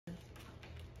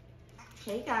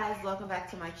Hey guys, welcome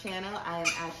back to my channel. I am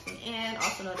Ashley Ann,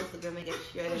 also known as the Grooming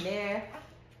Extraordinaire.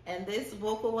 And this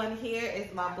vocal one here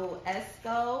is my boo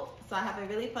Esco. So I have a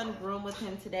really fun groom with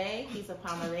him today. He's a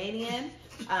Pomeranian.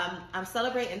 I'm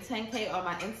celebrating 10K on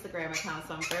my Instagram account,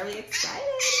 so I'm very excited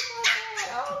about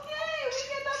that. Okay,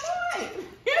 we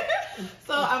get the point.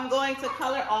 So I'm going to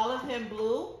color all of him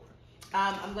blue.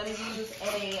 I'm going to use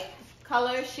a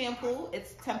color shampoo.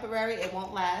 It's temporary, it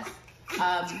won't last.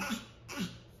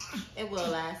 It will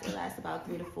last. It lasts about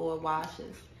 3 to 4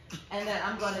 washes. And then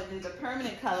I'm going to do the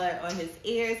permanent color on his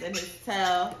ears and his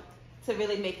tail to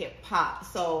really make it pop.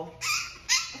 So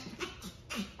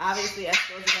obviously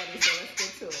Esco's ready, so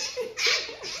let's get to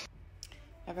it.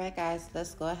 All right, guys,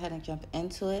 let's go ahead and jump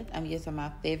into it. I'm using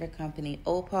my favorite company,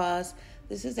 Opals.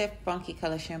 This is their funky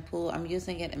color shampoo. I'm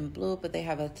using it in blue, but they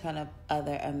have a ton of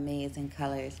other amazing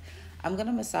colors. I'm going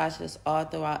to massage this all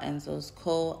throughout Enzo's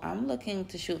coat. I'm looking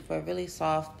to shoot for a really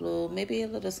soft blue, maybe a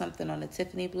little something on the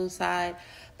Tiffany blue side.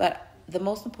 But the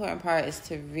most important part is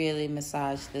to really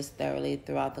massage this thoroughly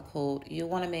throughout the coat. You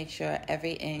want to make sure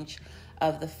every inch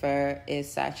of the fur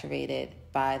is saturated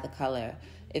by the color.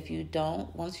 If you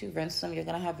don't, once you rinse them, you're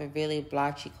going to have a really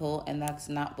blotchy coat, and that's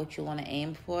not what you want to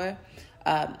aim for.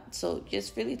 So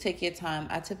just really take your time.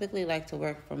 I typically like to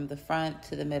work from the front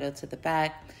to the middle to the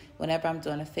back. Whenever I'm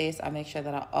doing a face, I make sure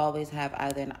that I always have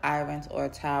either an eye rinse or a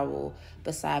towel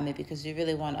beside me because you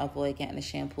really want to avoid getting the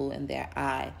shampoo in their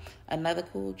eye. Another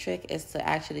cool trick is to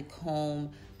actually comb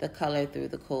the color through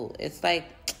the coat. It's like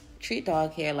treat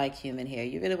dog hair like human hair.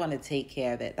 You really want to take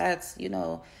care of it. That's, you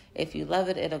know, if you love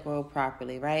it, it'll grow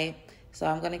properly, right? So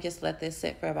I'm going to just let this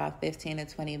sit for about 15 to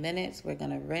 20 minutes. We're going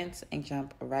to rinse and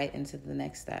jump right into the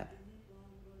next step.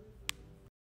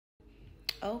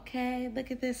 Okay, look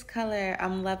at this color.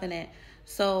 I'm loving it.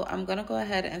 So I'm going to go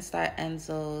ahead and start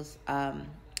Enzo's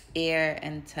ear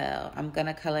and tail. I'm going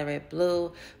to color it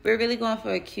blue. We're really going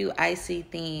for a cute icy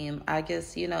theme. I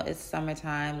guess, you know, it's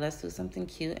summertime. Let's do something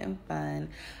cute and fun.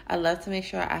 I love to make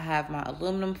sure I have my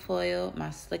aluminum foil,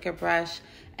 my slicker brush,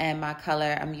 and my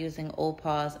color. I'm using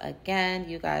Opals again.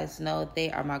 You guys know they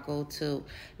are my go-to.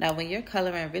 Now, when you're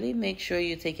coloring, really make sure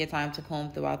you take your time to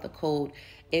comb throughout the coat.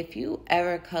 If you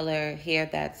ever color hair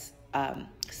that's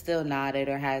still knotted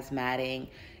or has matting,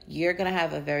 you're going to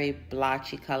have a very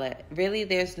blotchy color. Really,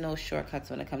 there's no shortcuts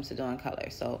when it comes to doing color.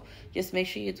 So just make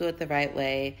sure you do it the right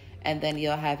way, and then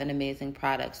you'll have an amazing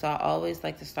product. So I always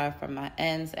like to start from my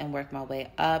ends and work my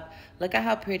way up. Look at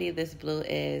how pretty this blue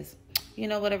is. You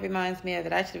know what it reminds me of?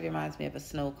 It actually reminds me of a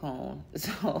snow cone.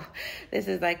 So this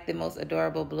is like the most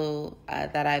adorable blue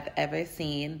that I've ever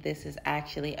seen. This is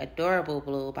actually Adorable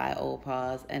Blue by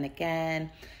Opals. And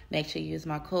again, make sure you use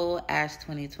my code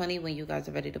ASH2020 when you guys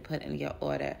are ready to put in your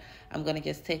order. I'm going to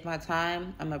just take my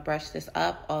time. I'm going to brush this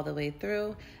up all the way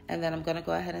through. And then I'm going to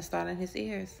go ahead and start on his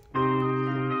ears.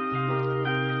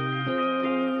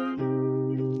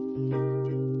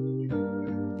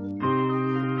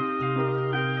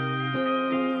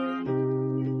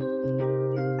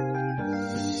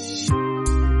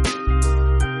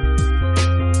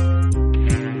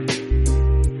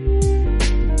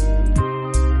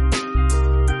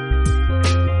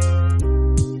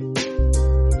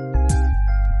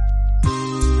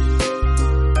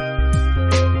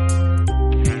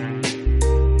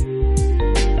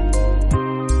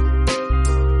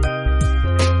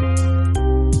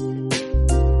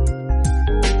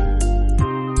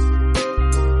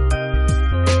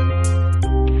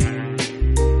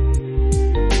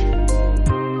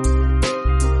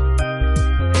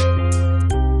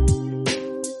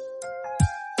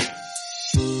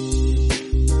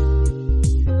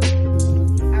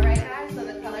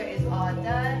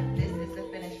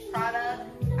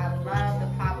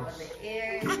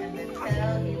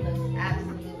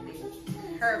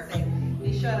 Perfect.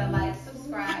 Be sure to like,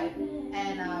 subscribe,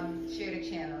 and